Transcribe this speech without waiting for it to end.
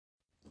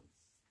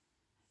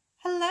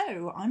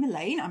Hello, I'm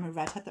Elaine. I'm a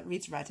redhead that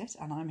reads Reddit,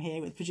 and I'm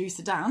here with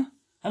producer Dan.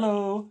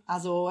 Hello.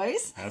 As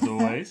always. As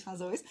always.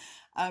 As always.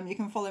 You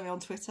can follow me on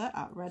Twitter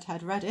at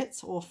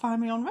redheadreddit or find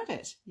me on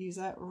Reddit,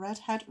 user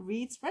redhead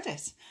reads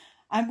Reddit.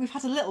 We've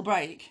had a little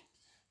break.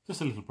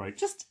 Just a little break.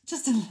 Just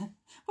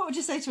what would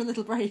you say to a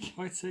little break?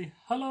 I'd say,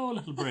 hello, a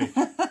little break.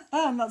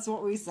 And that's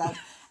what we said.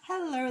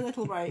 Hello, a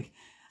little break.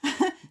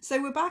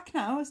 So we're back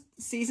now,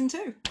 season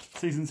 2.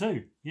 Season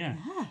 2, yeah.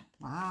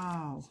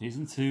 Wow.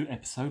 Season 2,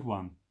 episode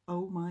 1.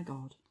 Oh my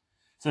God.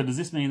 So does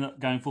this mean that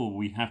going forward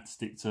we have to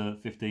stick to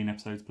 15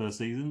 episodes per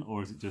season,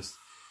 or is it just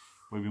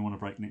when we want to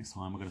break next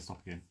time we're going to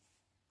stop again?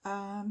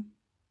 I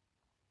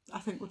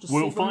think we'll just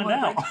we'll find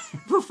out.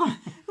 We'll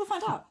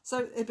find out.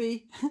 So it'd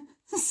be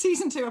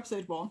season 2,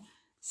 episode 1,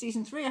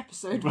 season 3,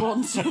 episode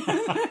 1.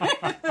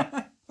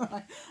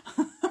 Right.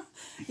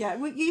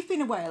 Yeah, you've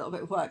been away a little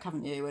bit of work,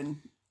 haven't you? And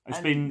it's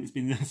been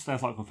it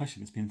sounds like a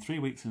confession. It's been 3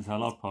 weeks since our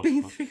last podcast.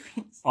 Been 3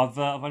 weeks. I've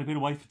only been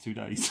away for 2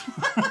 days.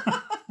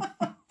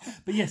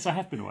 But yes, I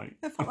have been away.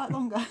 It felt like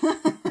longer.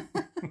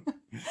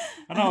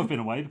 I know I've been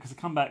away because I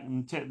come back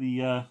and check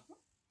the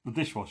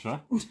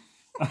dishwasher,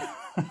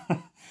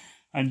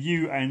 and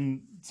you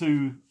and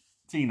 2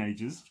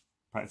 teenagers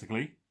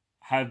practically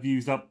have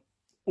used up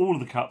all of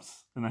the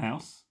cups in the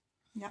house.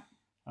 Yeah.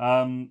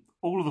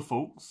 All of the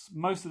forks,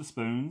 most of the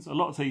spoons, a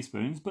lot of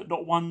teaspoons, but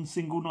not one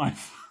single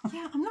knife.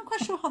 Yeah, I'm not quite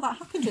sure how that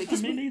happened.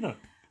 Me neither.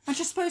 I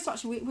just suppose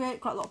actually we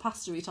ate quite a lot of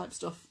pasta-y type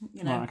stuff,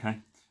 you know. Right, okay.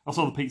 I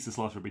saw the pizza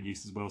slicer had been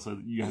used as well, so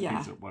you had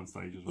pizza at one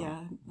stage as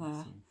well.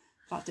 Yeah,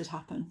 that did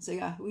happen. So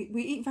yeah, we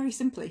eat very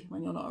simply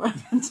when you're not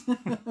around.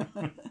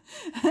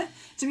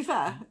 To be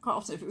fair, quite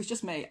often if it was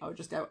just me, I would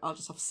just go, I'll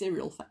just have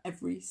cereal for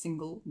every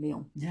single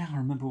meal. Yeah, I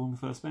remember when we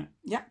first met.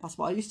 Yeah, that's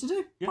what I used to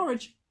do. Yep.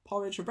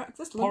 Porridge for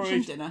breakfast, lunch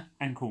and dinner.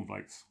 And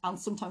cornflakes. And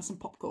sometimes some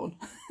popcorn.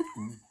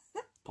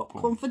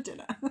 Popcorn for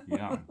dinner.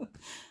 Yeah.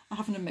 I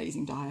have an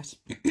amazing diet.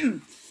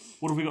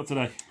 What have we got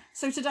today?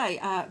 So today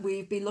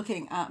we've been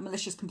looking at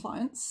malicious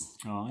compliance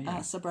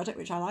subreddit,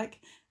 which I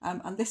like.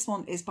 And this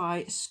one is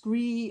by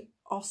Scree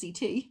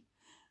RCT.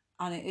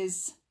 And it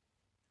is...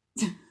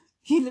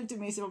 He looked at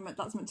me, so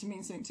that's meant to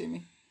mean something to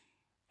me.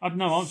 I don't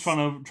know, I was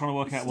trying to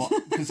work out what...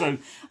 Because so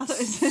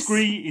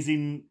Scree is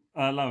in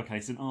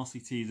lowercase and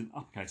RCT is in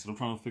uppercase. And I'm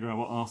trying to figure out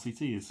what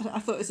RCT is. I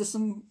thought, is there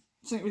something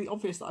really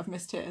obvious that I've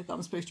missed here that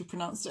I'm supposed to have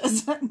pronounced it a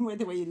certain way,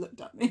 the way you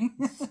looked at me?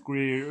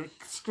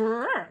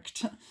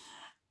 Correct.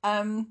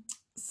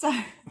 So,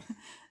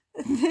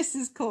 this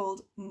is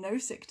called No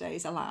Sick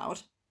Days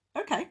Allowed.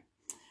 Okay.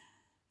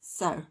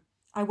 So,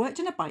 I worked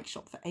in a bike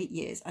shop for 8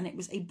 years and it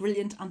was a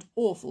brilliant and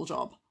awful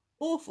job.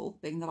 Awful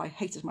being that I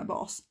hated my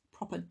boss,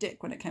 proper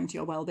dick when it came to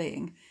your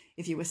well-being.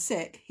 If you were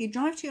sick, he'd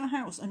drive to your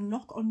house and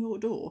knock on your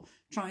door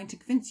trying to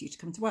convince you to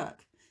come to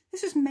work.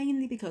 This was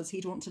mainly because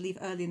he'd want to leave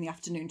early in the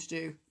afternoon to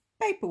do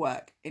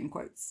paperwork, in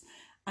quotes,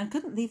 and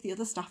couldn't leave the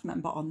other staff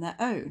member on their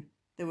own.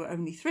 There were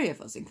only 3 of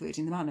us,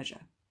 including the manager.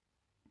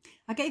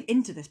 I gave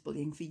into this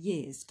bullying for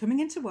years, coming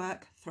into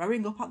work,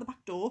 throwing up out the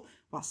back door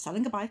while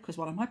selling a bike was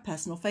one of my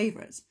personal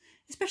favourites,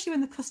 especially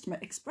when the customer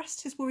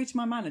expressed his worry to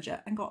my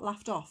manager and got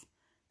laughed off.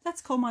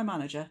 Let's call my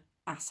manager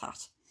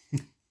Asshat.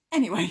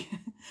 Anyway,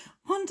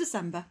 one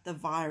December, the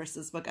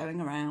viruses were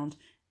going around.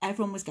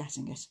 Everyone was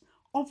getting it.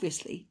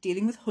 Obviously,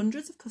 dealing with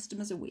hundreds of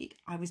customers a week,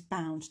 I was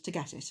bound to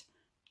get it.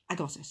 I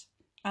got it.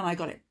 And I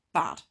got it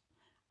bad.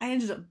 I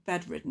ended up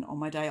bedridden on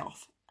my day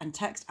off and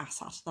text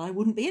Asshat that I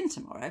wouldn't be in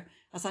tomorrow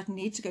as I'd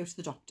need to go to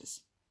the doctor's.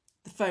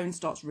 The phone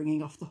starts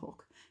ringing off the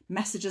hook.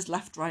 Messages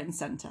left, right and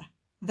centre.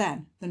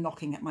 Then the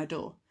knocking at my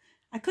door.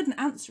 I couldn't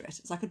answer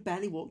it as I could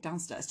barely walk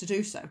downstairs to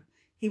do so.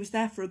 He was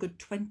there for a good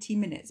 20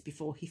 minutes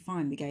before he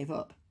finally gave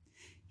up.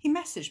 He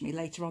messaged me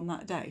later on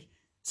that night,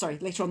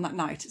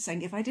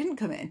 saying if I didn't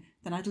come in,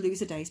 then I'd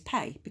lose a day's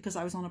pay because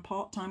I was on a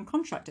part-time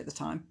contract at the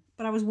time,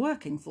 but I was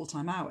working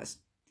full-time hours.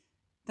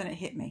 Then it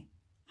hit me.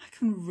 I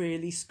can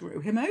really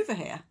screw him over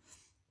here.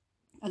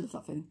 I love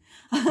that feeling.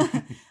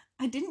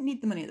 I didn't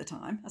need the money at the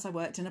time, as I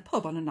worked in a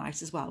pub on a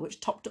night as well,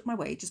 which topped up my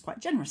wages quite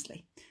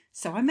generously.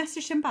 So I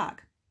messaged him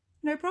back.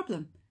 No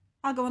problem.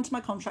 I'll go on to my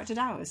contracted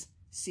hours.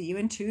 See you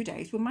in 2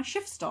 days when my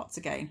shift starts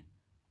again.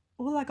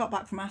 All I got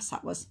back from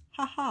Asshat was,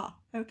 haha,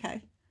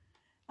 okay.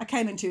 I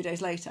came in 2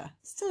 days later,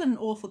 still in an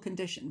awful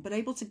condition, but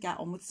able to get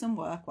on with some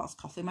work whilst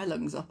coughing my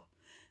lungs up.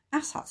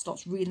 Asshat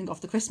starts reeling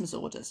off the Christmas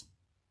orders.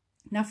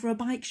 Now, for a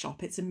bike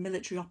shop, it's a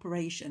military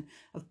operation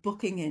of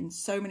booking in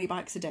so many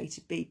bikes a day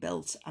to be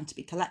built and to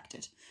be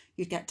collected.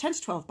 You'd get 10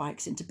 to 12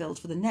 bikes in to build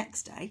for the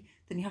next day,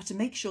 then you have to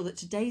make sure that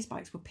today's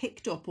bikes were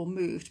picked up or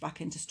moved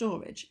back into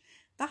storage.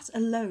 That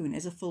alone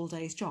is a full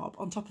day's job,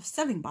 on top of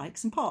selling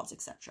bikes and parts,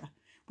 etc.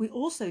 We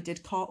also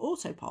did car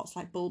auto parts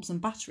like bulbs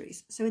and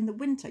batteries, so in the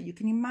winter you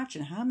can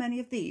imagine how many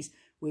of these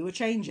we were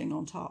changing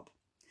on top.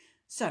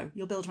 So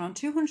you'll build around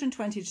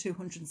 220 to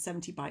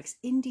 270 bikes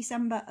in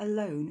December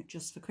alone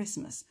just for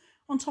Christmas,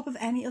 on top of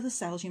any other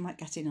sales you might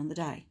get in on the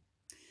day.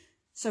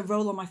 So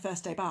roll on my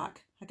first day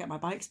back. I get my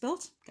bikes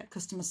built, get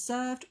customers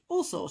served,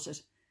 all sorted.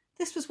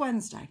 This was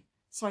Wednesday,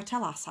 so I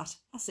tell Asshat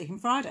I'll see him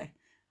Friday,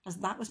 as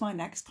that was my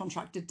next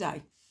contracted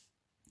day.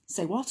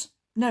 Say what?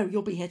 No,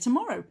 you'll be here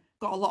tomorrow.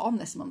 Got a lot on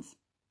this month.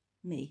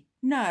 Me.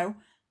 No,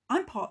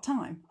 I'm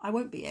part-time. I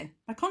won't be in.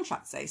 My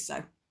contract says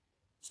so.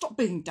 Stop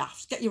being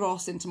daft. Get your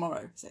arse in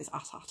tomorrow, says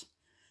Asshat.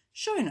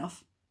 Sure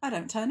enough, I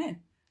don't turn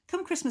in.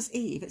 Come Christmas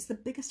Eve, it's the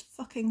biggest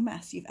fucking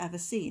mess you've ever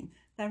seen.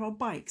 There are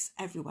bikes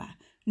everywhere.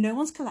 No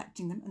one's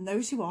collecting them, and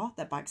those who are,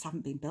 their bikes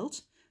haven't been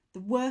built. The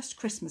worst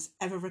Christmas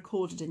ever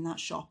recorded in that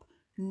shop.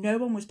 No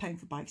one was paying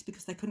for bikes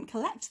because they couldn't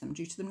collect them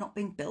due to them not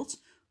being built,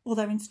 or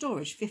they're in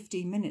storage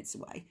 15 minutes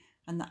away,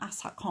 and the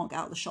asshat can't get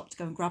out of the shop to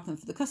go and grab them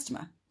for the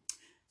customer.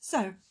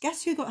 So,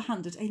 guess who got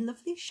handed a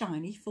lovely,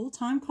 shiny,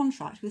 full-time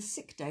contract with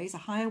sick days, a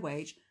higher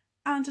wage,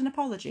 and an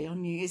apology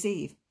on New Year's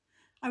Eve?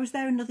 I was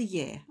there another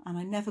year, and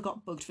I never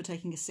got bugged for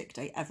taking a sick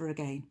day ever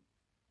again.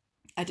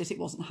 Edit, it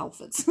wasn't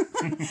Halfords.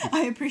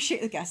 I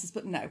appreciate the guesses,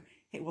 but no,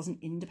 it was an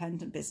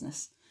independent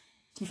business.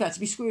 To be fair, to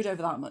be screwed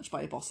over that much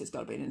by your boss, it's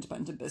got to be an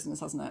independent business,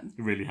 hasn't it?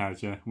 It really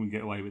has, yeah. Wouldn't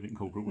get away with it in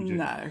corporate, would you?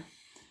 No.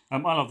 I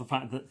love the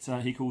fact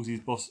that he calls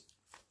his boss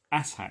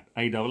Asshat,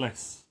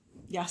 A-S-S.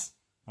 Yes.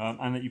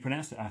 And that you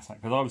pronounce it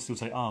Asshat, because I would still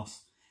say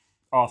arse.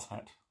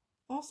 Arsehat.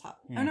 Arsehat?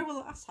 Yeah. Oh no,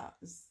 well, asshat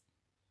is...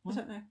 I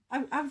don't know.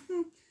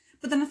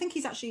 But then I think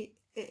he's actually...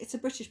 It's a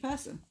British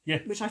person.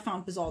 Yeah. Which I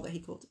found bizarre that he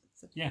called it.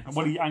 So, yeah,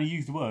 well, he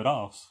used the word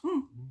arse.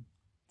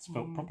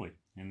 Spelt properly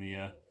in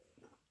the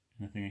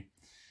thingy.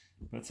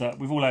 But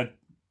we've all had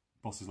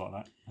bosses like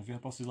that. Have you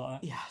had bosses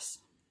like that? Yes.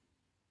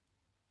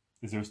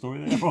 Is there a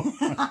story there?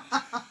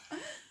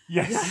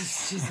 Yes.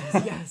 Yes,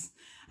 Jesus, yes.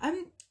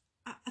 I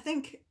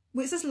think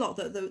it says a lot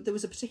that there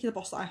was a particular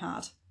boss that I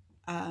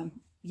had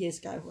years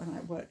ago when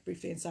I worked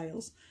briefly in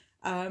sales.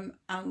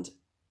 And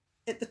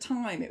at the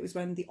time, it was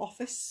when The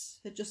Office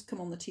had just come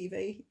on the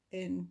TV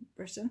in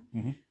Britain.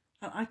 Mm-hmm.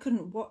 And I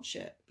couldn't watch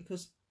it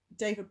because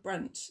David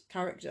Brent's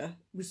character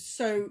was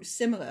so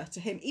similar to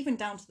him, even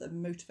down to the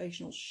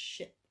motivational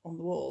shit on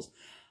the walls.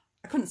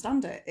 I couldn't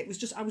stand it. It was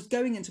just, I was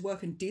going into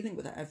work and dealing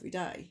with it every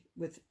day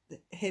with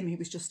him. He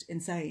was just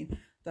insane.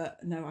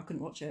 But no, I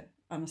couldn't watch it.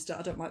 And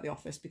I don't like The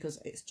Office because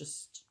it's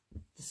just,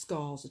 the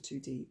scars are too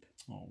deep.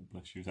 Oh,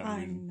 bless you. Is that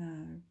I the reason?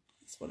 know.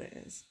 That's what it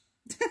is.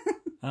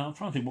 I'm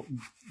trying to think what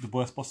the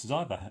worst bosses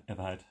I've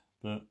ever had.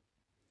 But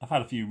I've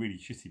had a few really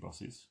shitty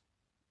bosses.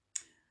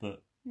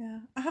 But yeah,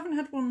 I haven't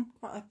had one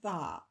quite like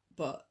that.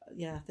 But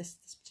yeah, this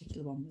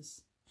particular one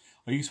was...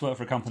 I used to work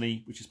for a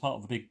company which is part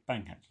of the big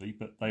bank actually,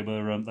 but they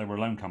were a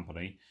loan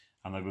company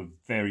and they were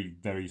very,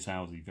 very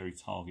salesy, very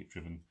target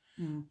driven.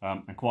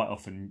 And quite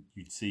often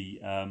you'd see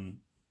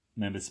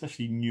members,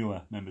 especially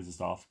newer members of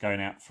staff, going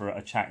out for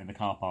a chat in the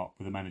car park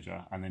with the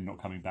manager and then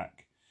not coming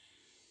back.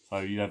 So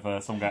you'd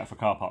have someone go out for a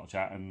car park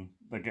chat and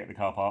they'd get in the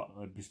car park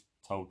and be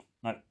told,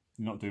 no,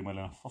 you're not doing well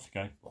enough, off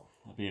you go.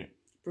 That'd be it.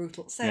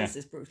 Brutal. Sales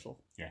is brutal.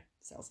 Yeah.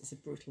 Sales is a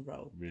brutal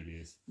role. It really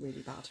is.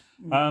 Really bad.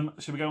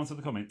 Should we go on to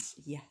the comments?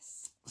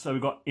 Yes. So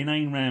we've got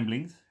Inane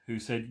Ramblings, who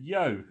said,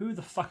 yo, who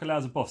the fuck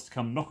allows a boss to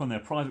come knock on their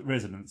private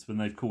residence when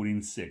they've called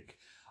in sick?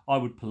 I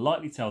would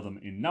politely tell them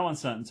in no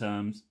uncertain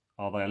terms,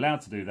 are they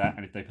allowed to do that?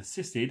 And if they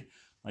persisted,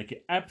 make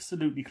it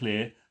absolutely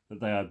clear that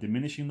they are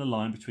diminishing the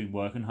line between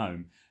work and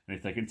home. And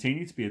if they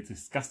continue to be as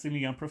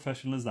disgustingly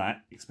unprofessional as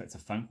that, expect a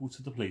phone call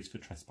to the police for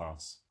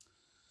trespass.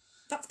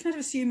 That's kind of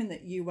assuming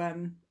that you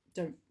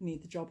don't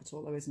need the job at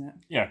all, though, isn't it?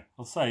 Yeah,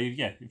 I'll say,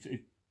 yeah,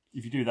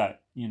 if you do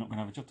that, you're not going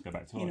to have a job to go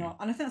back to, you know,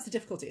 and I think that's the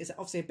difficulty, is that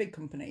obviously a big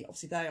company,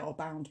 obviously they are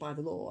bound by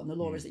the law, and the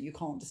law is that you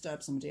can't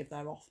disturb somebody if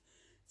they're off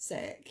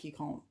sick, you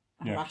can't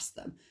harass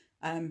them.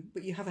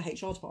 But you have a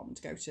HR department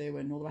to go to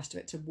and all the rest of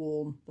it to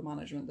warn the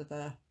management that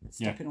they're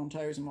stepping on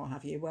toes and what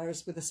have you.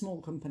 Whereas with a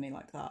small company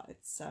like that,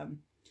 it's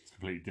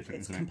completely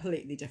different, it's isn't it?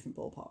 Completely different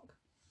ballpark.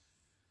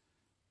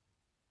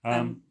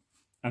 And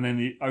then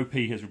the OP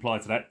has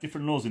replied to that.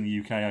 Different laws in the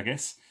UK, I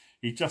guess.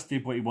 He just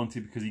did what he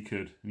wanted because he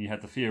could, and he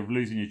had the fear of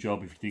losing your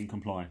job if he didn't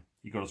comply.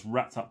 He got us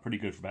wrapped up pretty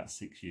good for about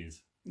 6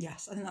 years.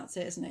 Yes, I think that's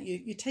it, isn't it?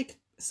 You take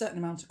a certain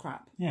amount of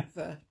crap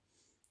for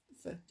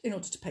in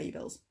order to pay your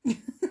bills.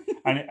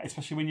 And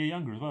especially when you're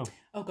younger as well.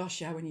 Oh gosh,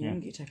 yeah, when you're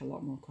younger you take a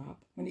lot more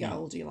crap. When you get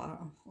older you're like,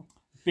 oh.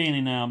 Being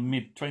in our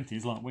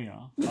mid-20s like we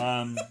are, in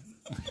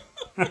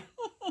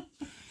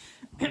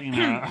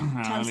our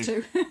early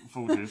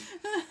 40s,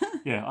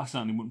 yeah, I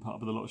certainly wouldn't put up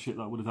with a lot of shit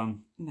that I would have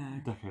done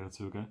a decade or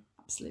two ago.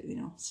 Absolutely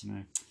not.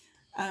 No.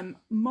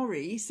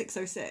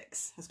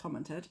 Maury606 has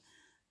commented,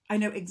 I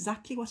know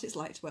exactly what it's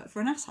like to work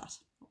for an asshat.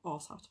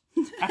 Asshat.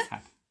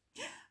 Asshat.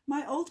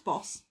 My old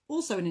boss,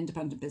 also an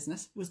independent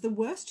business, was the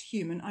worst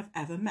human I've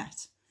ever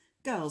met.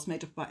 Girls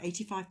made up about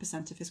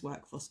 85% of his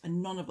workforce,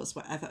 and none of us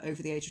were ever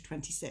over the age of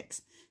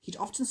 26. He'd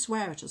often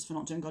swear at us for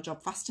not doing our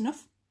job fast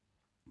enough.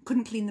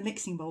 Couldn't clean the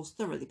mixing bowls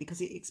thoroughly because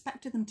he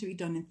expected them to be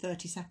done in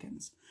 30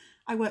 seconds.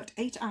 I worked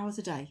 8 hours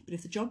a day, but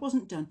if the job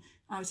wasn't done,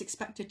 I was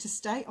expected to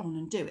stay on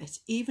and do it,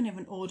 even if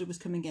an order was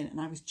coming in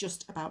and I was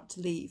just about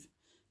to leave.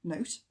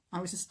 Note,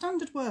 I was a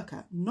standard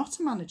worker, not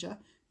a manager.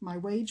 My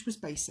wage was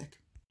basic.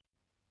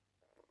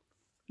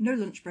 No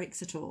lunch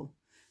breaks at all.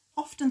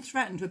 Often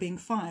threatened with being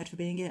fired for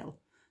being ill.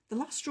 The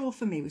last straw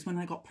for me was when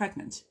I got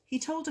pregnant. He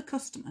told a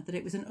customer that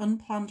it was an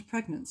unplanned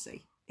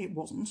pregnancy. it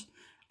wasn't.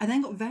 I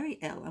then got very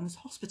ill and was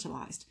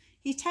hospitalised.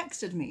 He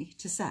texted me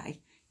to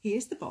say he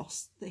is the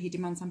boss, that he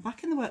demands I'm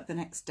back in the work the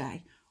next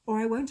day, or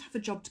I won't have a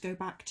job to go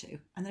back to,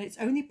 and that it's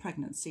only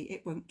pregnancy,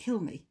 it won't kill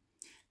me.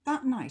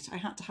 That night I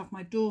had to have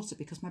my daughter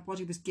because my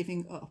body was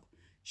giving up.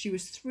 She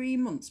was 3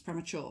 months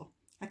premature.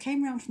 I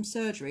came round from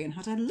surgery and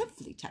had a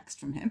lovely text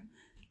from him.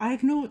 I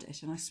ignored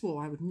it and I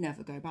swore I would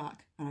never go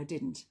back, and I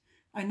didn't.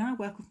 I now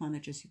work with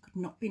managers who could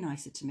not be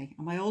nicer to me,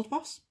 and my old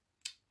boss?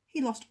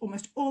 He lost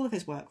almost all of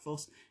his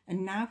workforce,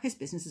 and now his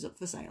business is up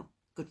for sale.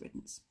 Good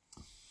riddance.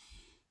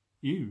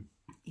 You.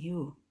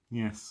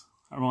 Yes.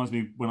 That reminds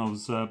me when I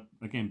was,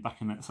 again,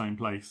 back in that same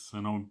place,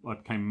 and I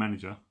became a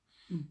manager,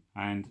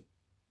 and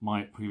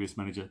my previous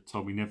manager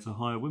told me never to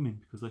hire women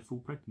because they fall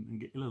pregnant and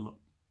get ill a lot.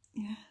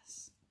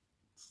 Yes.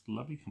 It's a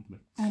lovely company.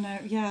 I know,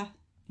 yeah.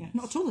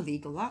 Not at all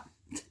illegal, that.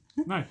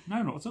 No,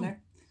 not at all. No.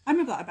 I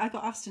remember that. I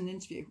got asked in an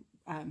interview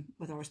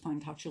whether I was planning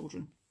to have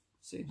children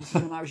soon.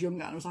 When I was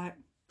younger, and I was like,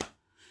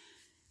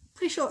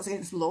 pretty sure it's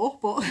against the law,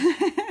 but...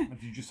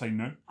 Did you just say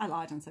no? I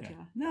lied and said,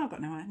 yeah. No, I've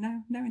got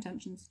no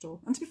intentions at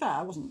all. And to be fair,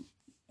 I wasn't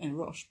in a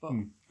rush, but...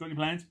 Got any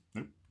plans?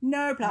 Nope.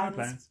 No plans.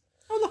 No plans.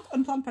 Oh, look,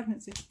 unplanned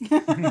pregnancy.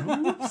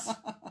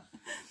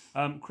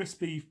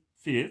 Crispy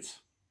Fiat.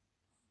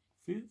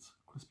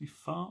 Crispy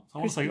Fart? I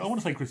want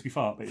to say Crispy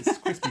Fart, but it's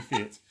Crispy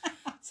Fiat.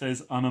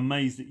 Says, I'm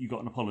amazed that you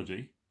got an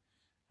apology.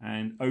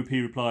 And OP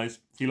replies,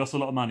 he lost a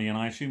lot of money and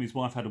I assume his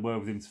wife had a word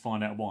with him to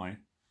find out why.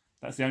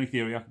 That's the only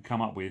theory I could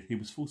come up with. He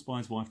was forced by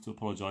his wife to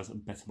apologise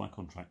and better my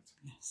contract.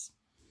 Yes.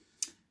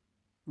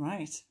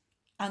 Right.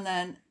 And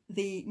then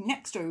the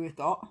next story we've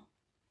got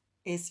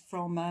is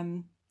from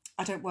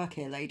I Don't Work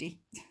Here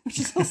Lady, which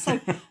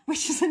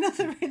is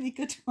another really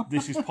good one.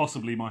 This is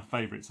possibly my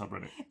favourite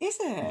subreddit. Is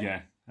it?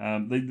 Yeah.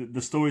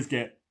 The stories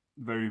get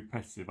very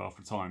repetitive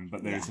after time,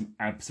 but there is some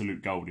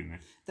absolute gold in there.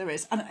 There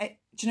is. And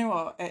do you know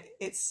what?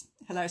 It's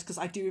hilarious because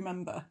I do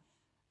remember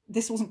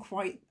this wasn't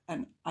quite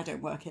an I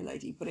Don't Work Here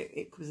Lady, but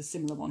it was a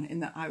similar one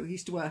in that I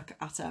used to work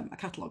at a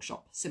catalogue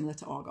shop similar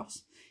to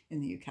Argos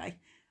in the UK.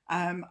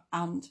 And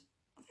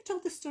have I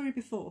told this story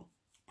before?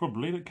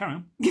 Probably, but carry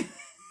on.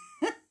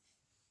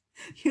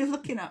 You're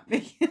looking at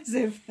me as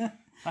if...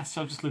 I'm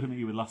just looking at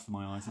you with lust in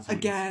my eyes.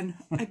 Again.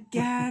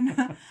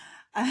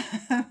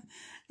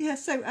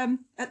 So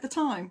at the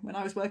time when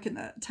I was working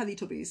there,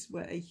 Teletubbies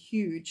were a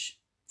huge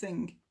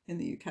thing in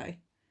the UK.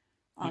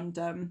 And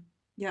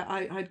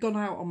I'd gone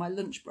out on my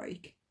lunch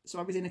break, so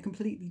I was in a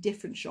completely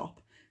different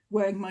shop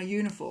wearing my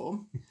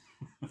uniform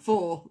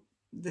for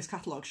this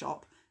catalogue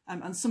shop,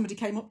 and somebody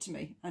came up to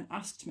me and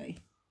asked me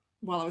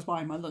while I was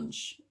buying my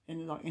lunch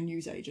in like a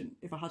newsagent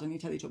if I had any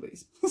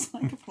Teletubbies. I was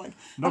like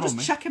I'm just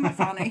checking my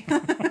fanny.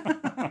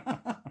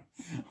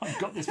 I've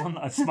got this one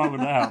that I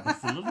smuggled out.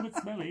 It's a little bit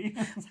smelly.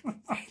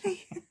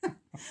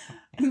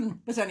 Really?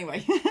 But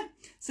anyway,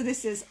 so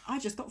this is I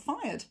Just Got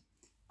Fired,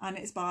 and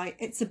it's by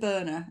It's a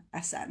Burner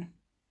SN.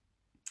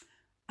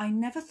 I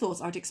never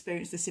thought I'd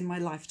experience this in my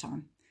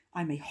lifetime.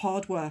 I'm a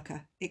hard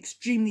worker,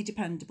 extremely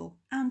dependable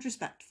and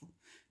respectful.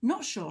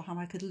 Not sure how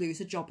I could lose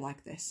a job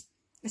like this,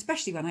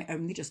 especially when I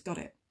only just got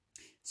it.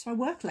 So I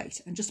work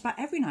late, and just about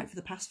every night for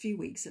the past few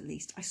weeks at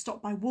least, I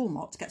stop by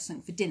Walmart to get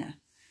something for dinner.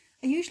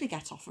 I usually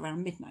get off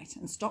around midnight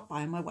and stop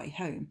by on my way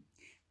home.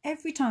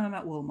 Every time I'm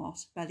at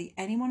Walmart, barely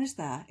anyone is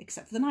there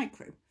except for the night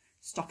crew,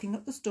 stocking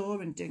up the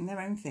store and doing their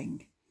own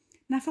thing.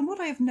 Now, from what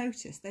I have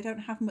noticed, they don't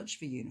have much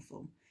for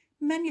uniform.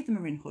 Many of them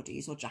are in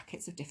hoodies or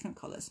jackets of different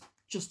colours,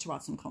 just to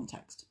add some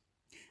context.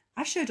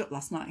 I showed up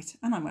last night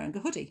and I'm wearing a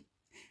hoodie.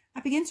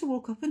 I begin to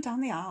walk up and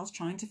down the aisles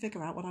trying to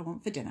figure out what I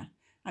want for dinner.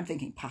 I'm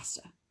thinking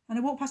pasta, and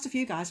I walk past a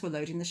few guys who are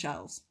loading the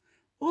shelves.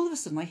 All of a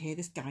sudden I hear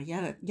this guy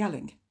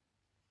yelling.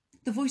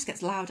 The voice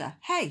gets louder.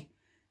 Hey,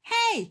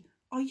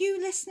 are you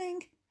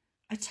listening?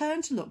 I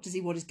turn to look to see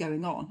what is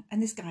going on,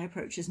 and this guy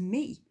approaches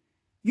me.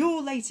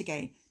 You're late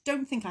again.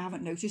 Don't think I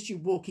haven't noticed you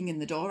walking in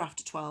the door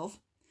after 12.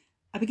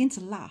 I begin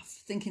to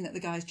laugh, thinking that the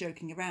guy's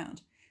joking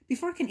around.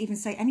 Before I can even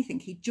say anything,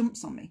 he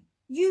jumps on me.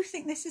 You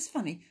think this is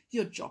funny?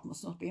 Your job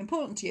must not be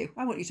important to you.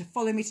 I want you to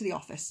follow me to the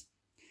office.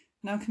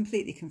 Now I'm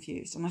completely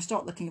confused, and I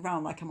start looking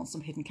around like I'm on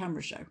some hidden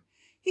camera show.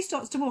 He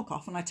starts to walk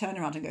off, and I turn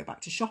around and go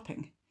back to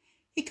shopping.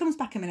 He comes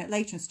back a minute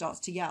later and starts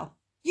to yell,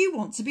 You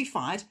want to be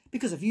fired?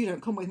 Because if you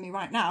don't come with me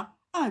right now,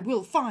 I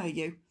will fire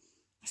you.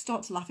 I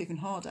start to laugh even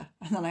harder,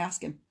 and then I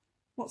ask him,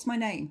 What's my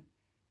name?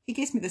 He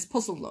gives me this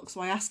puzzled look,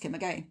 so I ask him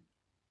again,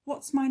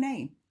 What's my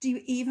name? Do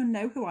you even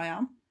know who I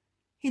am?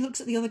 He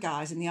looks at the other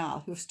guys in the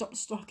aisle who have stopped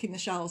stocking the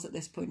shelves at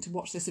this point to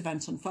watch this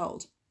event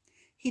unfold.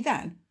 He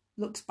then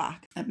looks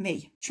back at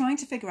me, trying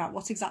to figure out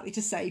what exactly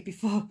to say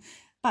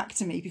back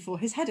to me before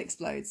his head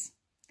explodes.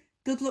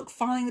 Good luck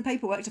filing the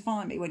paperwork to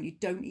fire me when you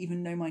don't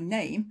even know my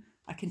name.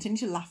 I continue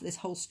to laugh at this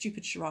whole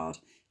stupid charade.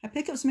 I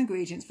pick up some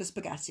ingredients for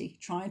spaghetti,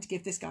 trying to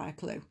give this guy a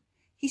clue.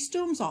 He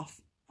storms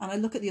off, and I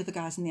look at the other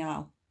guys in the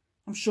aisle.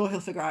 I'm sure he'll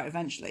figure out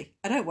eventually.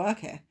 I don't work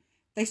here.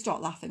 They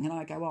start laughing and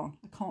I go on.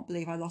 I can't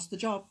believe I lost the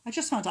job. I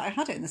just found out I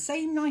had it in the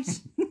same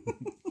night.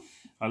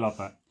 I love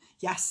that.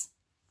 Yes.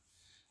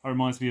 It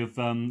reminds me of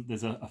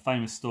there's a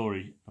famous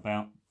story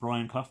about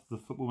Brian Clough, the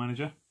football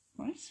manager.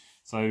 Right.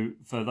 So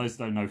for those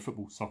that don't know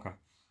football, soccer,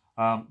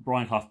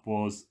 Brian Clough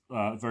was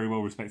very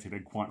well respected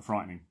and quite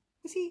frightening.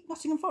 Was he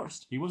Nottingham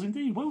Forest? He was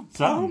indeed. Well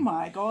done. Oh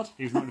my God.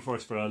 He was Nottingham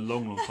Forest for a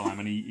long, long time,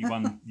 and he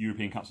won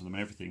European Cups with them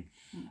and everything.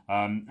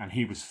 And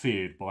he was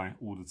feared by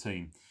all the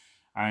team.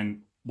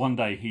 And one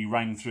day he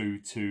rang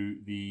through to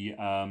the,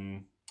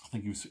 I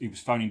think he was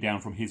phoning down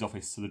from his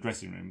office to the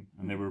dressing room,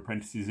 and there were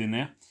apprentices in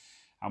there.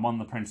 And one of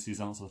the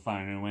apprentices answered the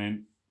phone and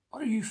went,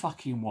 "What do you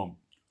fucking want?"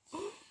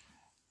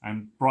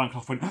 And Brian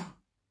Clough went,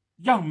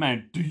 "Young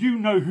man, do you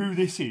know who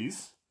this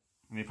is?"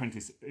 And the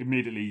apprentice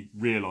immediately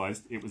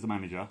realised it was the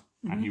manager,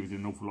 and he was in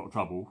an awful lot of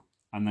trouble.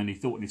 And then he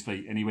thought on his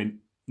feet, and he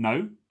went,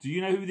 "No, do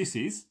you know who this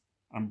is?"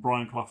 And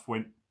Brian Clough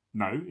went,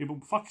 "No." He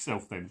went, "Fuck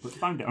yourself then, put the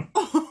phone down."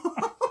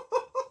 Oh,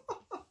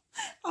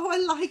 I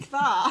like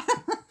that.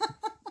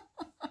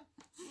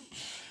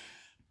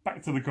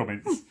 Back to the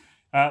comments.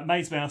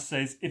 Maze Mouse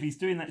says, if he's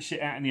doing that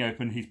shit out in the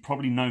open, he's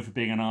probably known for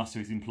being an arse to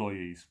his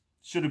employees.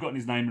 Should have gotten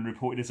his name and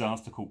reported his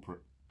arse to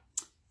corporate.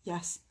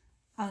 Yes.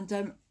 And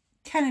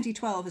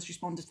Kennedy12 has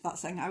responded to that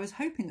saying, "I was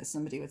hoping that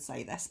somebody would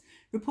say this.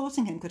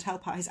 Reporting him could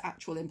help out his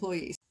actual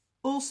employees.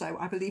 Also,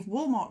 I believe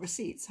Walmart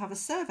receipts have a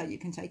survey you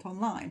can take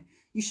online.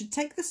 You should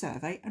take the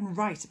survey and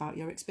write about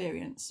your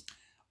experience."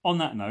 On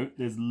that note,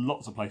 there's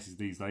lots of places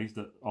these days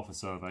that offer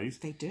surveys.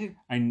 They do.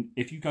 And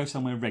if you go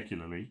somewhere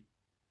regularly,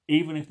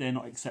 even if they're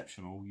not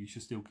exceptional, you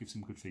should still give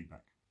some good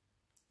feedback.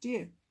 Do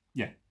you?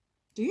 Yeah.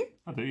 Do you?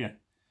 I do, yeah.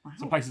 Wow.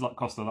 Some places like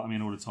Costa that I'm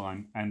in all the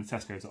time, and the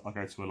Tesco's that I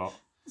go to a lot.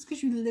 It's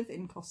because you live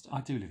in Costa.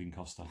 I do live in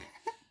Costa.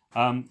 But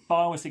I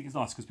always think it's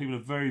nice because people are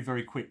very,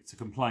 very quick to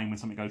complain when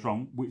something goes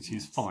wrong, which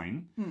is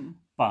fine.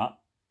 But,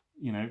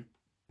 you know,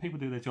 people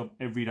do their job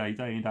every day,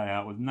 day in, day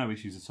out, with no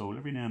issues at all.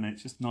 Every now and then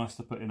it's just nice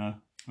to put in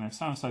a, you know,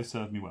 so-and-so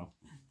served me well.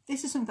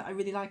 This is something that I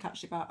really like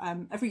actually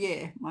about every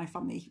year my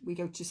family, we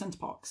go to Center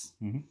Parcs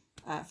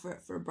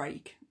for a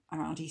break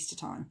around Easter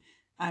time.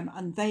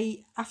 And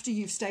they, after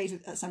you've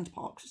stayed at Center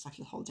Parcs, it's like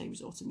a holiday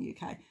resort in the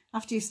UK,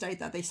 after you've stayed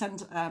there, they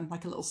send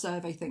like a little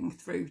survey thing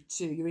through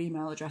to your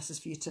email addresses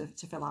for you to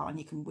fill out, and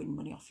you can win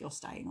money off your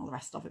stay and all the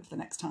rest of it for the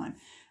next time.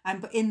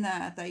 But in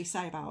there they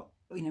say about,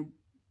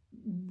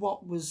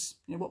 what was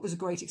a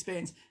great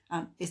experience.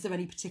 Is there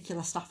any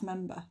particular staff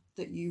member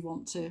that you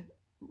want to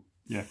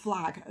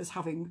flag as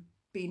having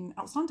been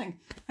outstanding?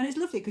 And it's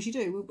lovely because you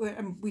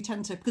do. We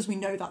tend to, because we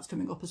know that's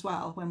coming up as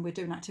well when we're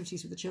doing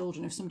activities with the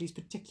children. If somebody's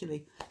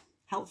particularly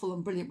helpful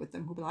and brilliant with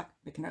them, we'll be like,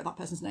 make a note of that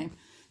person's name.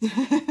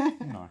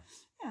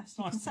 Nice. Yeah,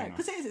 so nice to say,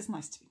 because it's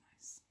nice to be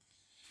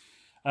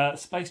nice.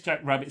 Space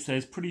Jack Rabbit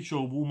says, pretty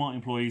sure Walmart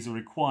employees are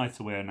required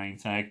to wear a name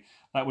tag.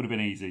 That would have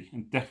been easy,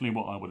 and definitely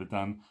what I would have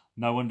done.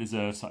 No one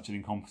deserves such an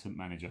incompetent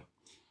manager.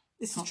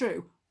 This is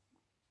true.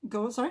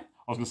 Go on, sorry?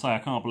 I was going to say, I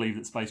can't believe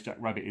that Space Jack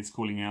Rabbit is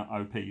calling out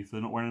OP for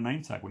not wearing a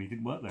name tag when he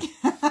didn't work there.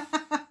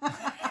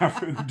 How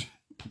rude.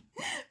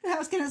 I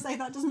was going to say,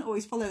 that doesn't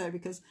always follow though,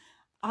 because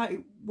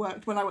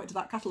when I worked at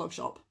that catalogue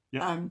shop,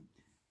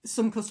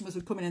 some customers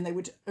would come in and they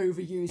would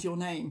overuse your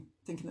name,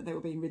 thinking that they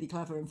were being really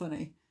clever and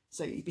funny.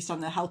 So you'd be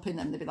standing there helping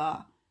them, they'd be like,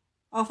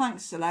 "Oh,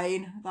 thanks,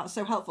 Elaine. That's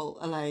so helpful,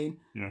 Elaine."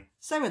 Yeah.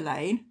 "So,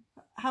 Elaine,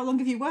 how long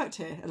have you worked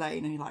here,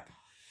 Elaine?" And you're like,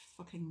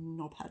 oh, fucking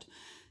knobhead.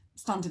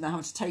 Standing there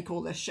having to take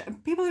all this shit.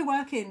 And people who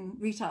work in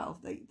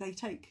retail, they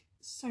take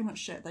so much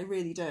shit. They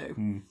really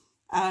do.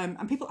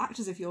 And people act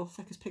as if you're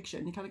thick as pig shit,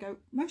 and you kind of go,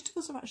 most of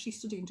us are actually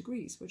studying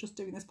degrees. We're just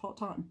doing this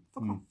part-time.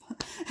 Fuck off.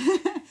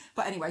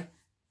 But anyway,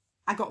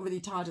 I got really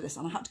tired of this,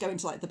 and I had to go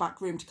into like the back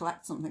room to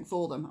collect something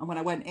for them. And when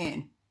I went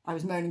in, I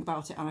was moaning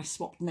about it, and I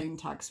swapped name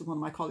tags with one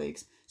of my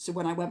colleagues. So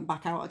when I went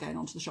back out again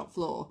onto the shop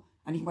floor,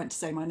 and he went to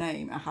say my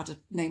name, I had a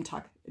name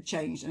tag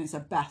changed, and it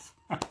said Beth.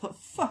 I thought,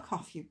 fuck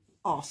off, you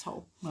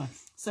arsehole.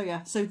 Nice. So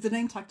yeah, so the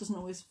name tag doesn't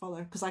always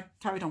follow, because I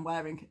carried on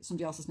wearing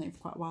somebody else's name for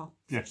quite a while.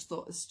 So I just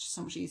thought it's just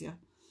so much easier.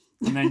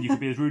 And then you could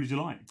be as rude as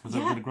you like, because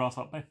they're going to grass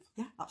up Beth.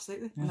 Yeah,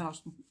 absolutely. Yeah. And then I'll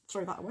just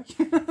throw that away.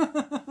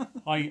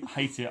 I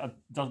hate it. It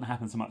doesn't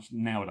happen so much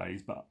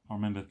nowadays, but I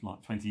remember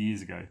like 20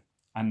 years ago,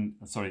 and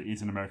sorry, it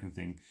is an American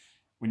thing,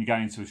 when you go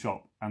into a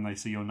shop and they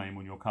see your name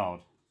on your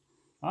card.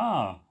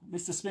 "Ah,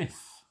 Mr. Smith,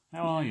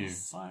 how are you?"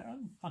 Like,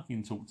 don't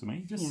fucking talk to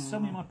me. Just sell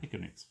me my pick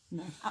and mix.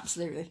 No,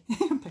 absolutely.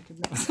 Pick and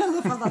mix. I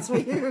love how that's where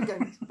you were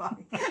going to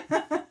buy.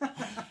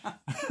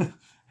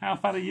 How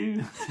fat are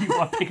you? You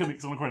buy pick and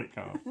mix on a credit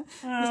card.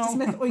 Well. Mr.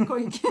 Smith, oink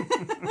oink.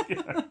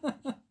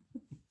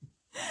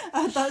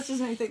 That's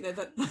just me think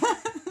that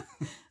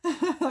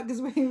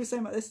because we were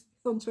saying about this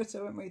on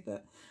Twitter, weren't we?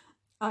 That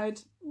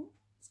I'd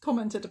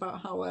commented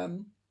about how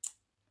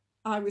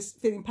I was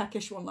feeling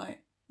peckish one night,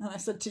 and I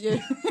said to you,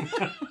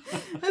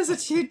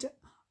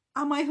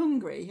 "Am I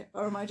hungry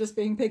or am I just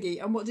being piggy?"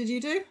 And what did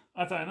you do?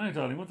 I don't know,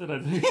 darling. What did I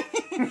do?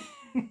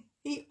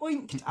 He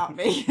oinked at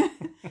me,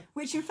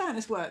 which in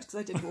fairness worked, because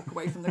I did walk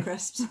away from the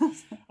crisps.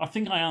 I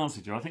think I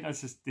answered you. I think I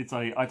just did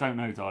say, "I don't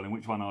know, darling,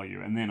 which one are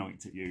you?" and then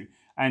oinked at you.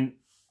 And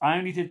I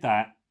only did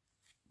that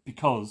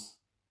because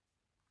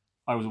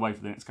I was away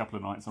for the next couple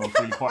of nights and I was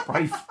feeling quite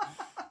brave.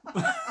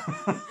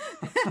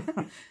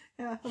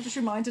 Yeah, I've just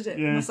reminded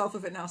myself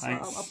of it now, so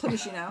I'll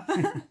punish you now.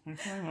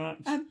 Thanks very much.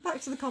 Back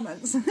to the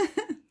comments.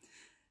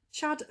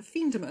 Chad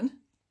Fienderman.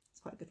 It's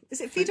quite a good. Is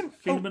it Fienderman?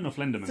 Fienderman or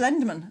Flenderman?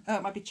 Flenderman. Oh,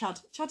 it might be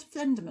Chad. Chad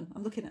Flenderman.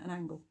 I'm looking at an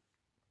angle.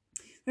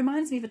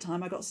 Reminds me of a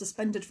time I got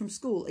suspended from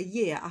school a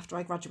year after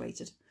I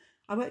graduated.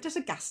 I worked at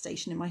a gas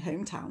station in my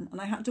hometown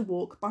and I had to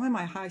walk by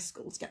my high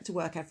school to get to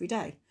work every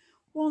day.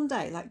 One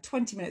day, like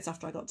 20 minutes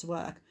after I got to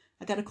work,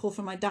 I get a call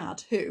from my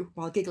dad who,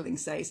 while giggling,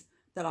 says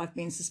that I've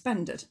been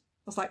suspended. I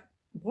was like,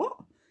 what?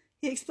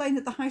 He explained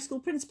that the high school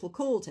principal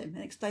called him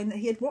and explained that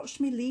he had watched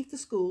me leave the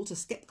school to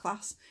skip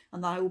class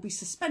and that I will be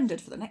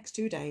suspended for the next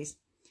 2 days.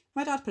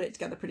 My dad put it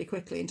together pretty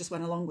quickly and just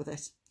went along with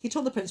it. He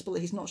told the principal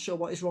that he's not sure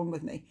what is wrong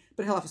with me,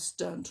 but he'll have a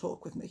stern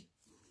talk with me.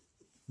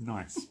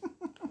 Nice.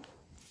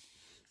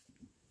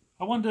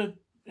 I wonder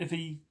if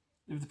the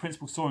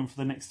principal saw him for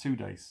the next 2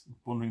 days,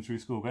 wandering through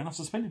school, going, I've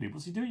suspended him.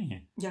 What's he doing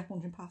here? Yeah,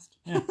 wandering past.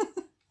 Yeah,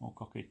 all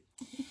cocky.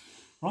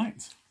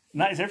 Right.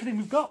 And that is everything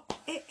we've got.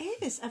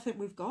 It is everything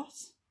we've got.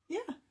 Yeah.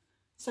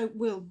 So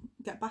we'll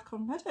get back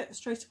on Reddit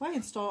straight away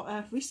and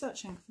start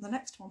researching for the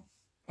next one.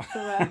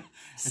 For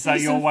Is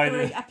that your way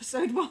 3,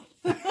 episode 1.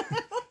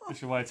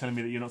 That's your way of telling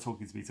me that you're not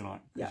talking to me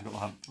tonight because you've got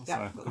the hunt.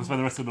 Yeah, So I'll spend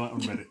the rest of the night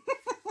on Reddit.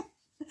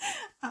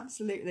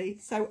 Absolutely.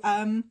 So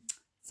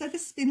so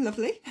this has been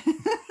lovely.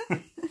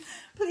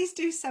 Please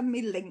do send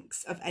me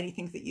links of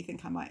anything that you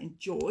think I might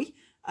enjoy,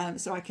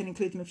 so I can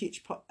include them in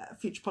future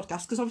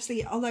podcasts. Because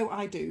obviously, although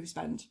I do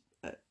spend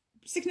a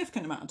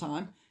significant amount of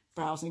time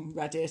browsing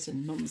Reddit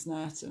and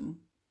Mumsnet and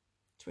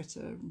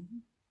Twitter and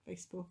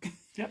Facebook,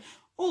 Yep.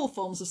 all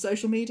forms of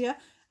social media,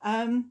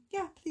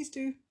 please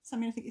do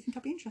send me anything you think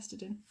I'd be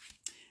interested in.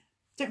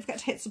 Don't forget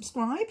to hit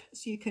subscribe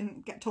so you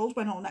can get told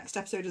when our next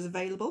episode is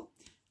available.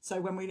 So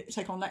when we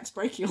take our next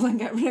break, you'll then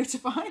get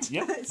notified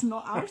that it's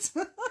not out.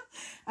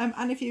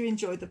 And if you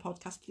enjoyed the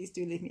podcast, please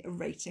do leave me a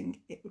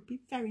rating. It would be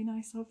very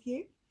nice of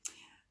you.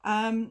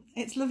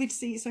 It's lovely to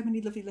see so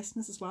many lovely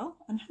listeners as well.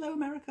 And hello,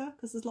 America,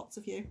 because there's lots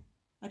of you.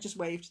 I just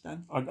waved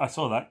then. I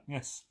saw that,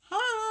 yes.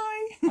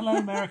 Hi! Hello,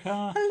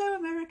 America. Hello,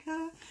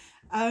 America.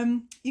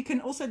 You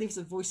can also leave us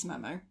a voice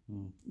memo.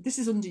 This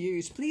is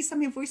underused. Please send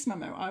me a voice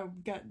memo.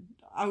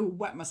 I will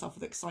wet myself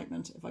with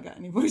excitement if I get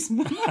any voice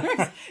memos,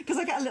 because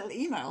I get a little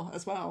email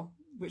as well,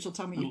 which will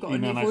tell me you've got a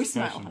new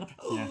voicemail.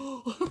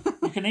 Yeah.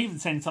 You can even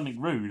send something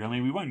rude. I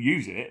mean, we won't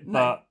use it, No,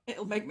 but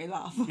it'll make me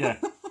laugh. yeah.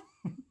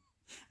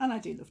 And I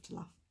do love to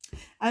laugh.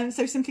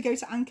 So simply go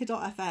to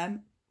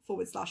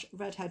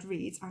anchor.fm/redhead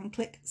reads and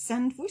click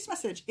send voice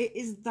message. It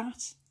is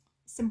that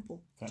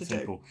simple That's to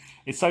simple. do.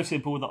 It's so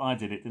simple that I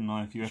did it, didn't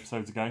I, a few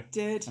episodes ago?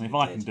 Did. And if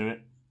I can do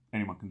it,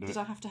 anyone can do it. Did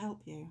I have to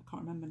help you? I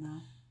can't remember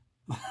now.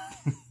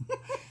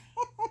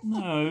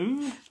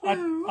 No. I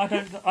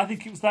don't. I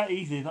think it was that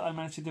easy that I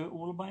managed to do it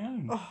all on my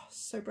own. Oh,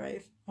 so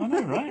brave. I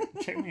know, right?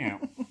 Check me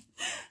out.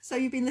 So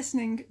you've been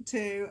listening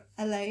to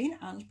Elaine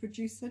and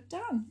producer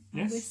Dan.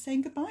 Yes. And we're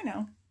saying goodbye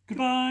now.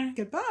 Goodbye.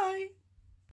 Goodbye.